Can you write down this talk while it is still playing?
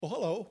Well,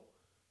 hello.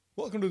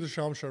 Welcome to the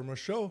Sham Sharma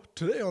Show.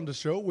 Today on the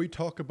show, we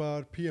talk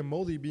about PM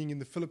Modi being in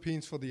the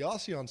Philippines for the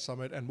ASEAN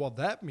summit and what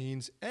that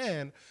means,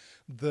 and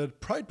the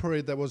Pride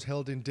Parade that was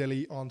held in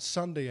Delhi on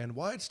Sunday and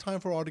why it's time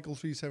for Article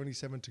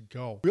 377 to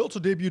go. We also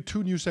debuted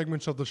two new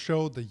segments of the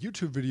show, the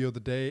YouTube video of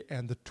the day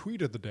and the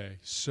tweet of the day.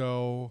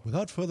 So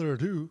without further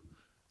ado,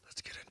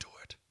 let's get into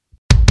it.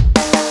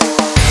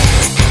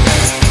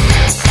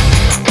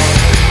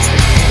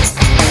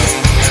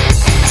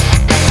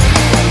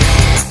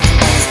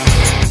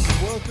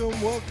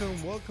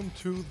 Welcome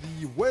to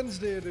the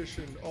Wednesday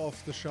edition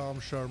of the Sham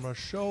Sharma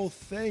Show.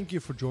 Thank you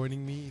for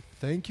joining me.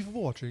 Thank you for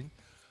watching.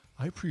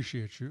 I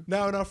appreciate you.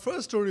 Now, in our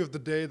first story of the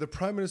day, the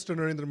Prime Minister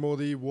Narendra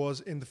Modi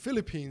was in the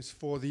Philippines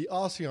for the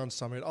ASEAN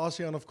summit.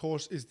 ASEAN, of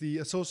course, is the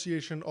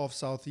Association of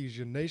South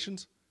Asian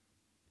Nations.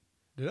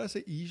 Did I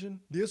say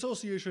Asian? The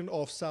Association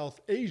of South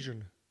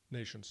Asian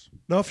Nations.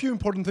 Now, a few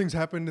important things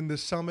happened in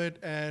this summit,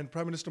 and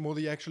Prime Minister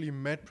Modi actually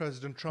met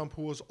President Trump,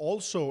 who was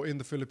also in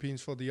the Philippines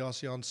for the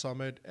ASEAN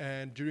summit.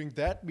 And during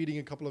that meeting,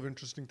 a couple of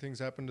interesting things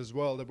happened as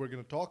well that we're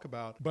going to talk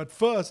about. But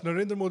first,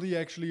 Narendra Modi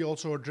actually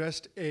also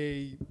addressed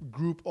a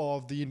group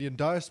of the Indian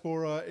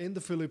diaspora in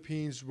the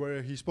Philippines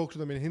where he spoke to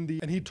them in Hindi,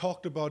 and he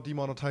talked about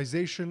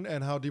demonetization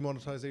and how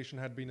demonetization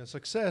had been a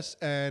success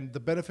and the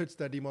benefits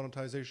that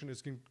demonetization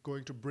is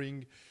going to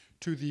bring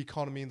to the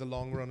economy in the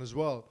long run as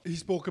well. He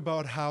spoke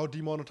about how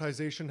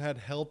demonetization had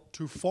helped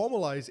to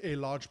formalize a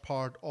large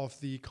part of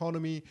the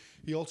economy.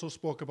 He also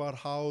spoke about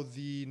how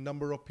the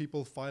number of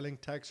people filing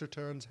tax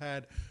returns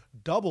had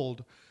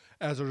doubled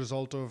as a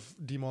result of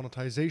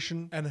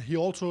demonetization. And he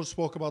also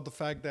spoke about the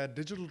fact that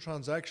digital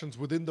transactions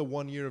within the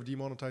 1 year of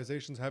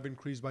demonetizations have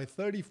increased by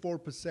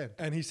 34%.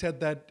 And he said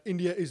that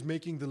India is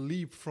making the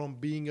leap from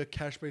being a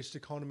cash-based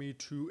economy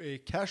to a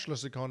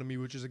cashless economy,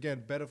 which is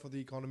again better for the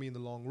economy in the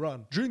long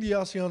run. During the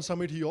ASEAN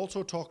summit, he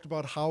also talked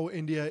about how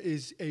India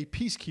is a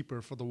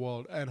peacekeeper for the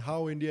world and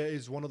how India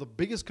is one of the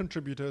biggest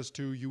contributors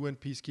to UN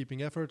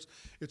peacekeeping efforts.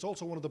 It's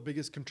also one of the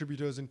biggest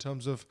contributors in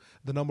terms of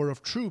the number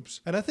of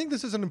troops. And I think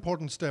this is an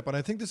important step, and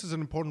I think this is an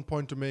important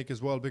point to make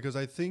as well, because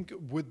I think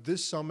with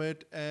this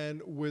summit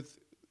and with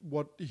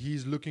what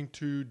he's looking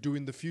to do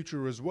in the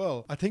future as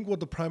well, I think what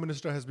the Prime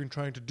Minister has been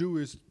trying to do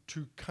is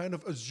to kind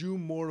of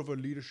assume more of a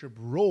leadership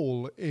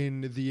role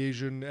in the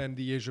Asian and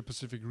the Asia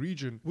Pacific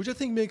region, which I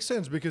think makes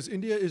sense because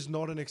India is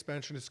not an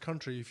expansionist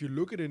country. If you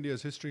look at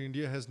India's history,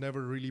 India has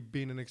never really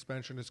been an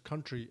expansionist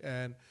country,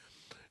 and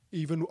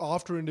even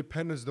after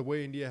independence, the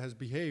way India has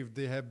behaved,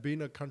 they have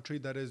been a country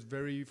that is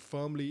very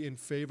firmly in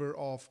favor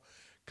of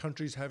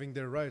countries having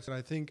their rights. And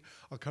I think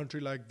a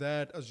country like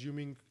that,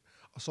 assuming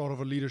a sort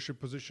of a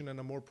leadership position and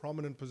a more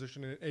prominent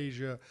position in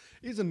Asia,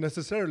 isn't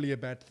necessarily a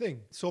bad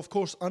thing. So, of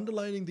course,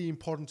 underlining the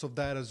importance of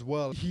that as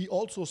well, he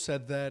also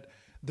said that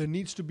there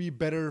needs to be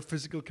better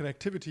physical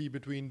connectivity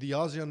between the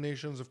ASEAN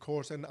nations, of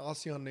course, and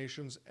ASEAN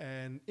nations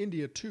and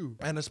India too.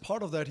 And as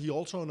part of that, he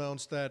also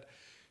announced that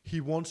he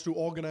wants to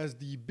organize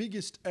the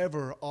biggest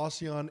ever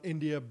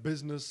ASEAN-India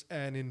Business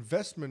and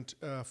Investment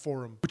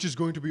Forum, which is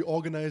going to be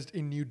organized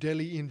in New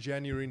Delhi in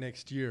January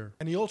next year.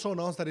 And he also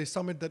announced that a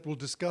summit that will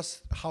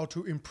discuss how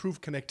to improve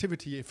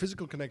connectivity, a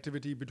physical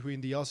connectivity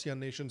between the ASEAN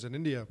nations and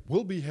India,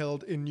 will be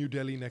held in New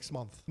Delhi next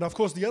month. Now, of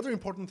course, the other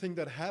important thing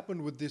that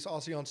happened with this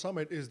ASEAN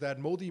summit is that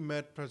Modi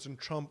met President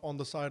Trump on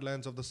the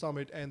sidelines of the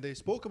summit, and they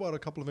spoke about a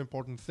couple of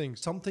important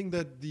things. Something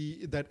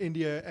that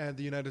India and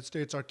the United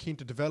States are keen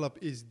to develop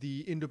is the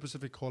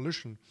Indo-Pacific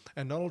coalition.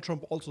 And Donald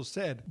Trump also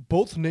said,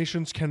 both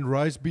nations can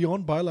rise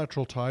beyond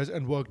bilateral ties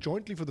and work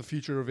jointly for the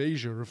future of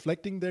Asia,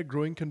 reflecting their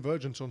growing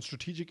convergence on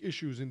strategic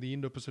issues in the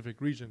Indo-Pacific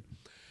region.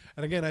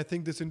 And again, I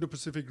think this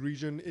Indo-Pacific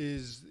region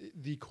is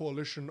the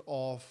coalition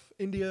of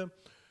India,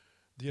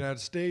 the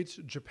United States,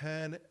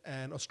 Japan,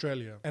 and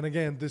Australia. And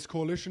again, this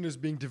coalition is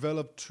being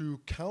developed to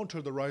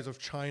counter the rise of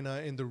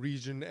China in the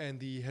region and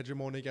the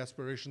hegemonic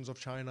aspirations of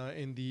China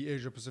in the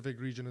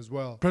Asia-Pacific region as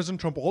well. President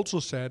Trump also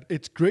said,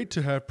 "It's great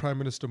to have Prime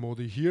Minister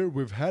Modi here.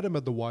 We've had him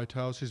at the White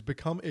House. He's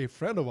become a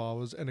friend of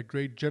ours and a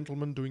great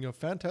gentleman doing a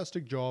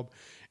fantastic job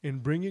in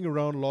bringing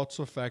around lots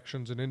of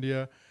factions in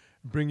India,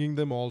 bringing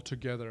them all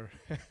together."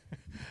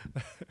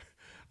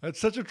 That's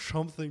such a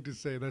Trump thing to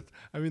say.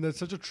 That's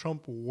such a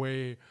Trump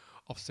way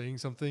of saying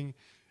something.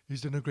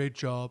 He's done a great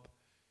job.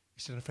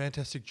 He's done a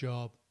fantastic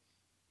job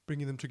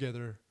bringing them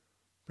together,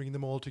 bringing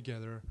them all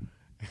together.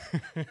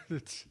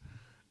 It's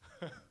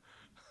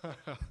I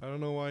don't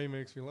know why he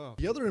makes me laugh.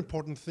 The other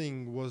important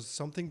thing was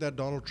something that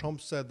Donald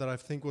Trump said that I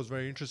think was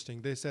very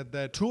interesting. They said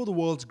that two of the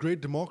world's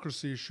great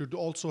democracies should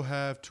also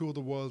have two of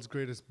the world's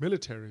greatest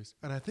militaries.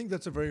 And I think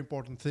that's a very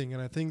important thing.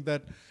 And I think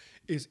that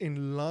is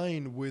in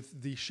line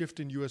with the shift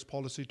in US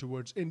policy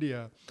towards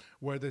India,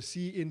 where they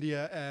see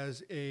India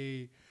as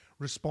a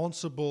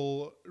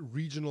responsible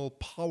regional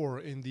power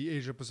in the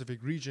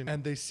Asia-Pacific region.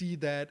 And they see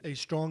that a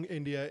strong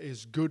India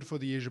is good for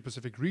the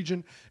Asia-Pacific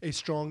region. A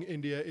strong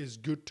India is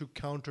good to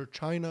counter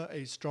China.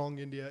 A strong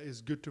India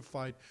is good to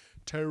fight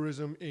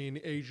terrorism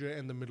in Asia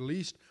and the Middle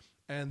East.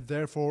 and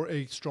therefore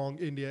a strong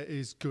India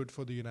is good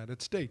for the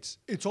United States.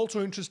 It's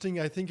also interesting,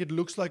 I think it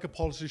looks like a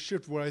policy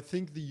shift where I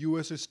think the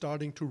US is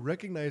starting to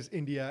recognize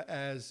India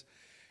as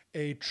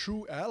a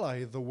true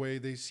ally, the way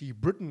they see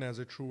Britain as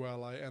a true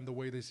ally and the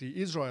way they see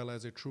Israel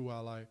as a true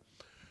ally,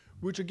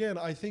 which again,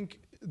 I think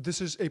this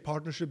is a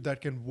partnership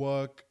that can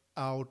work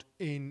out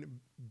in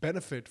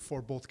benefit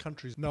for both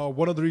countries. Now,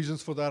 one of the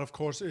reasons for that, of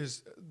course,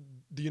 is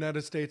the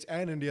United States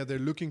and India,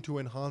 they're looking to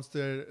enhance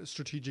their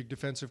strategic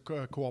defensive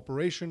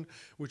cooperation,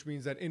 which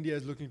means that India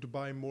is looking to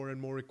buy more and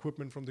more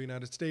equipment from the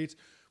United States,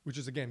 which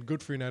is, again,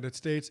 good for the United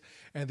States.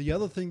 And the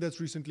other thing that's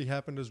recently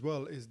happened as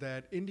well is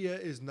that India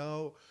is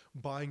now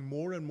buying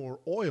more and more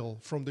oil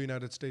from the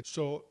United States.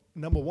 So,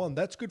 number one,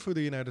 that's good for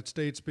the United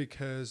States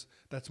because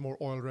that's more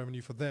oil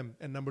revenue for them.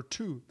 And number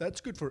two, that's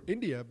good for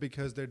India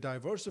because they're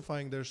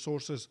diversifying their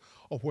sources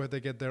of where they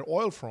get their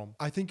oil from.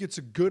 I think it's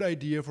a good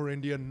idea for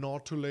India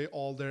not to lay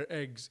all their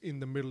eggs in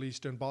the Middle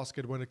Eastern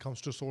basket when it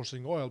comes to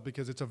sourcing oil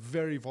because it's a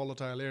very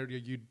volatile area.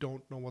 You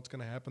don't know what's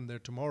going to happen there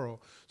tomorrow.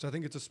 So I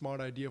think it's a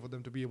smart idea for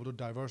them to be able to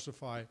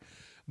diversify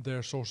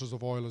their sources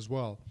of oil as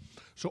well.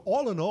 So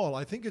all in all,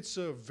 I think it's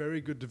a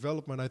very good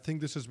development. I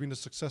think this has been a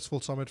successful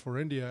summit for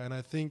India, and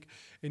I think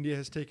India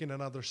has taken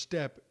another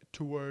step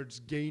towards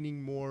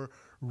gaining more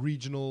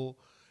regional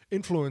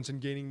influence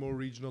and gaining more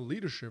regional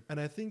leadership. And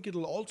I think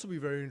it'll also be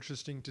very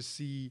interesting to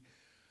see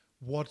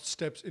what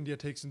steps India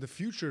takes in the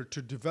future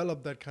to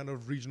develop that kind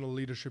of regional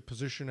leadership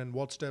position and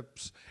what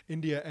steps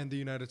India and the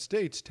United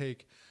States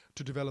take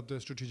to develop their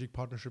strategic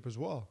partnership as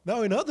well.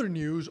 Now, in other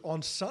news,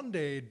 on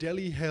Sunday,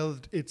 Delhi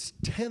held its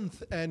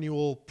 10th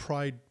annual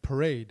Pride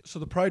Parade. So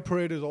the Pride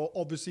Parade is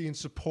obviously in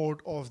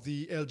support of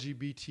the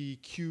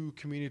LGBTQ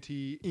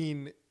community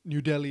in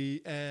New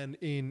Delhi and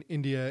in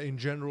India in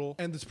general.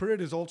 And this parade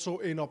is also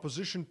in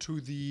opposition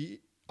to the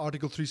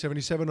Article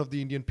 377 of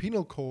the Indian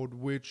Penal Code,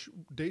 which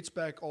dates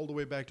back all the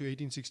way back to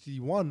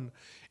 1861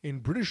 in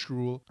British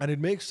rule, and it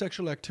makes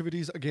sexual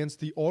activities against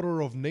the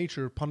order of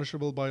nature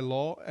punishable by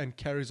law and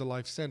carries a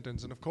life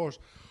sentence. And of course,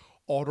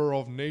 order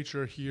of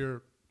nature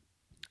here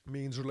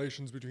means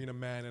relations between a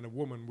man and a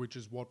woman, which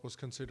is what was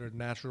considered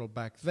natural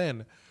back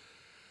then.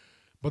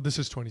 But this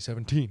is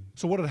 2017.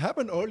 So what had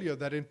happened earlier,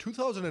 that in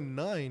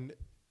 2009,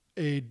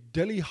 a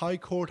Delhi High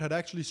Court had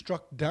actually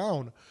struck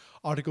down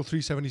Article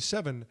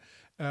 377,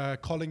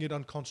 calling it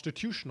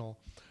unconstitutional.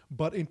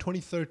 But in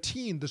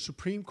 2013, the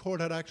Supreme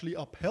Court had actually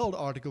upheld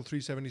Article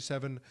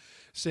 377,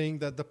 saying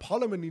that the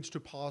Parliament needs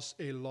to pass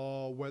a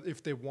law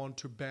if they want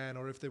to ban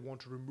or if they want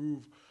to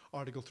remove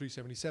Article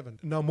 377.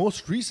 Now,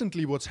 most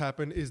recently what's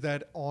happened is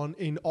that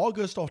in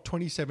August of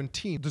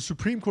 2017, the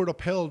Supreme Court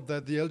upheld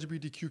that the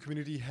LGBTQ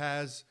community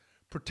has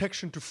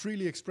protection to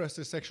freely express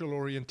their sexual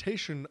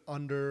orientation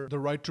under the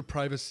Right to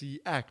Privacy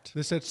Act.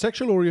 They said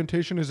sexual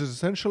orientation is an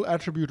essential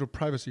attribute of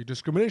privacy.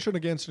 Discrimination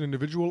against an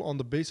individual on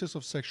the basis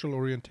of sexual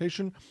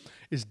orientation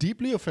is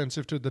deeply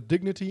offensive to the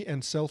dignity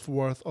and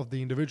self-worth of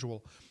the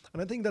individual.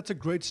 And I think that's a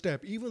great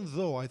step, even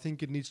though I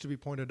think it needs to be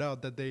pointed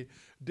out that they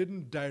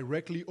didn't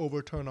directly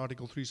overturn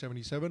Article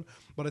 377,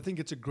 but I think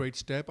it's a great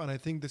step, and I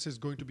think this is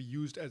going to be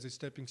used as a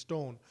stepping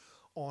stone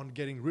on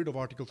getting rid of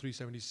Article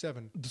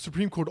 377. The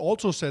Supreme Court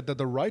also said that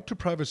the right to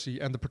privacy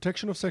and the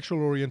protection of sexual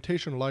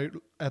orientation lie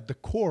at the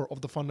core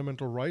of the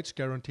fundamental rights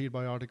guaranteed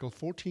by Article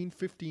 14,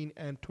 15,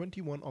 and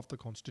 21 of the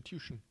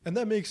Constitution. And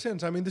that makes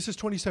sense. I mean, this is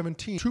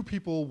 2017. Two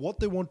people, what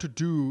they want to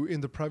do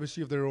in the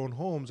privacy of their own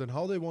homes and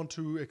how they want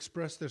to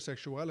express their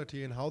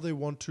sexuality and who they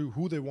want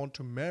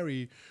to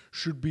marry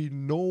should be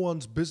no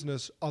one's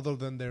business other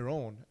than their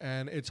own.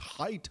 And it's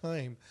high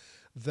time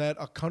that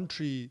a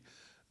country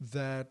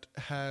that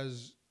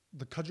has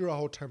the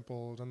Khajuraho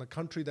temples and the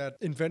country that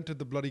invented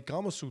the bloody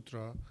Kama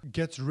Sutra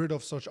gets rid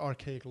of such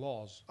archaic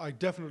laws. I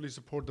definitely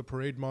support the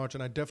parade march,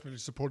 and I definitely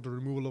support the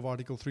removal of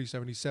Article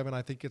 377.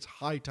 I think it's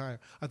high time.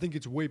 I think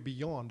it's way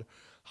beyond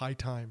high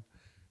time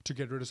to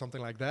get rid of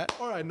something like that.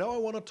 All right, now I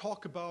want to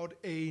talk about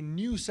a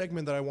new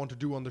segment that I want to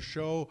do on the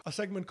show, a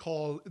segment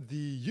called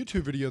the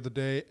YouTube video of the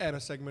day and a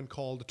segment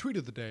called the tweet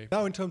of the day.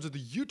 Now, in terms of the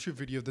YouTube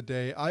video of the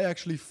day, I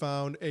actually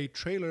found a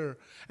trailer,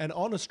 an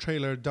honest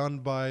trailer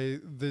done by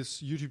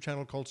this YouTube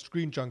channel called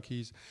Screen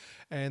Junkies.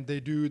 And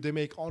they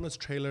make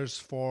honest trailers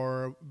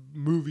for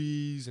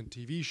movies and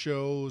TV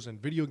shows and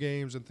video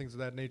games and things of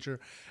that nature.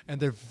 And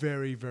they're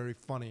very, very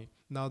funny.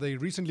 Now, they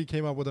recently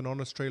came out with an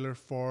honest trailer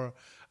for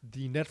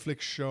the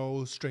Netflix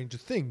show Stranger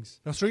Things.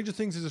 Now, Stranger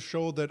Things is a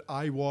show that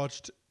I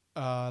watched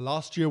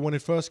last year when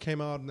it first came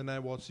out, and then I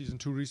watched season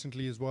 2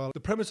 recently as well. The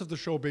premise of the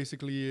show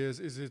basically is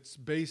it's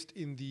based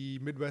in the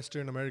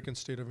Midwestern American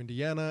state of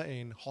Indiana,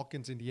 in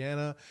Hawkins,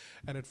 Indiana,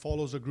 and it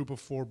follows a group of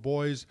 4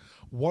 boys,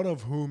 one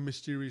of whom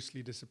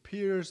mysteriously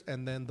disappears,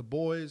 and then the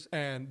boys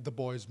and the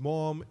boy's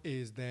mom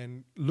is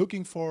then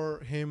looking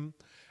for him.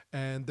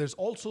 And there's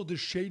also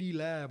this shady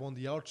lab on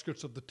the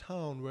outskirts of the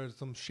town where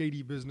some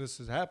shady business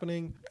is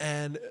happening.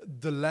 And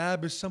the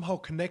lab is somehow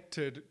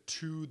connected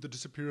to the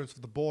disappearance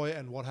of the boy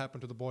and what happened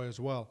to the boy as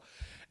well.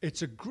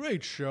 It's a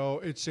great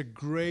show. It's a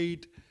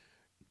great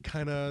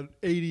kind of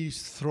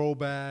 80s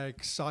throwback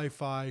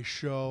sci-fi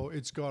show.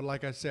 It's got,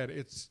 like I said,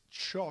 it's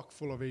chock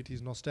full of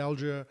 80s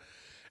nostalgia.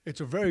 It's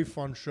a very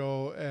fun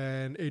show,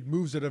 and it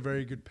moves at a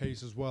very good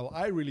pace as well.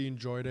 I really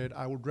enjoyed it.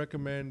 I would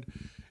recommend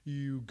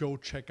you go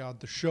check out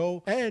the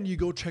show, and you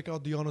go check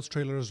out the Honest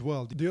trailer as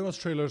well. The Honest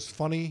trailer is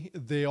funny.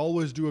 They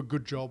always do a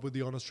good job with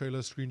the Honest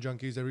trailer, Screen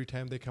Junkies, every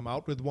time they come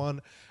out with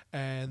one.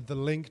 And the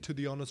link to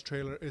the Honest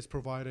trailer is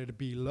provided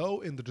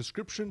below in the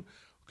description.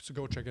 So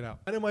go check it out.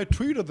 And in my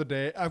tweet of the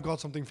day, I've got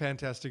something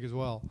fantastic as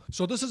well.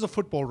 So this is a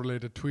football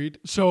related tweet.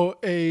 So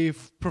a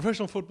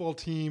professional football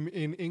team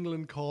in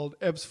England called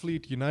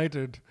Ebbsfleet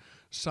United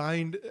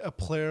signed a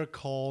player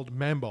called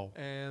Mambo.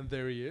 And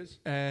there he is.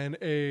 And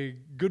a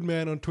good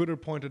man on Twitter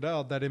pointed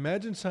out that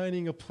imagine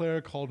signing a player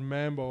called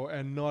Mambo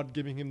and not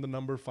giving him the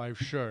number 5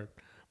 shirt.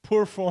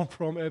 Poor form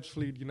from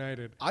Ebbsfleet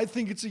United. I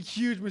think it's a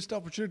huge missed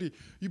opportunity.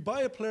 You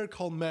buy a player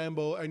called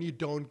Mambo and you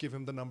don't give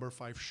him the number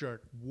 5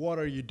 shirt. What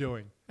are you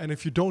doing? And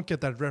if you don't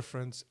get that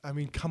reference, I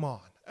mean, come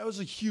on. That was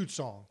a huge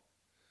song.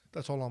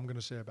 That's all I'm going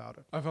to say about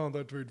it. I found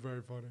that tweet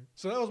very funny.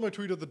 So that was my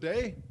tweet of the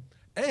day.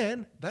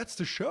 And that's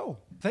the show.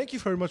 Thank you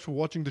very much for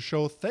watching the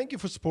show. Thank you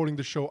for supporting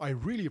the show. I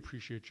really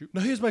appreciate you.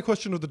 Now, here's my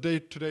question of the day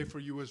today for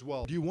you as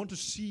well. Do you want to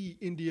see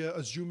India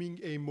assuming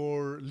a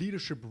more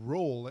leadership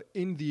role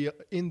in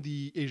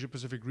the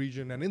Asia-Pacific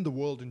region and in the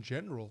world in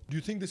general? Do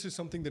you think this is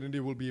something that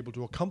India will be able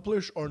to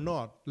accomplish or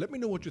not? Let me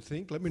know what you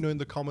think. Let me know in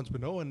the comments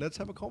below, and let's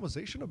have a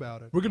conversation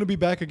about it. We're going to be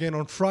back again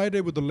on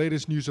Friday with the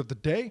latest news of the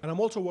day. And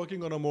I'm also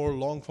working on a more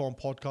long-form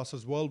podcast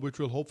as well, which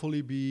will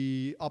hopefully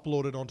be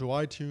uploaded onto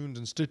iTunes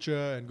and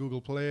Stitcher and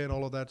Google Play and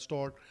all of that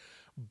sort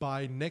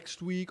by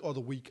next week or the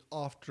week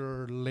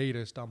after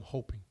latest, I'm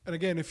hoping. And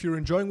again, if you're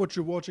enjoying what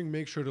you're watching,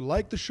 make sure to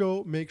like the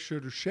show, make sure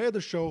to share the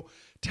show,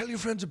 tell your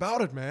friends about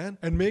it, man,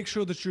 and make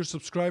sure that you're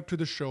subscribed to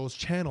the show's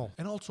channel.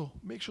 And also,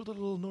 make sure the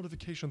little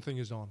notification thing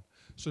is on.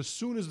 So as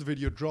soon as the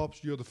video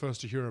drops, you're the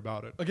first to hear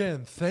about it.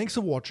 Again, thanks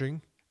for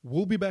watching.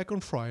 We'll be back on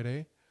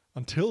Friday.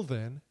 Until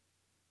then,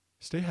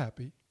 stay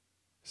happy,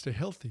 stay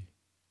healthy,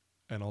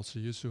 and I'll see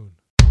you soon.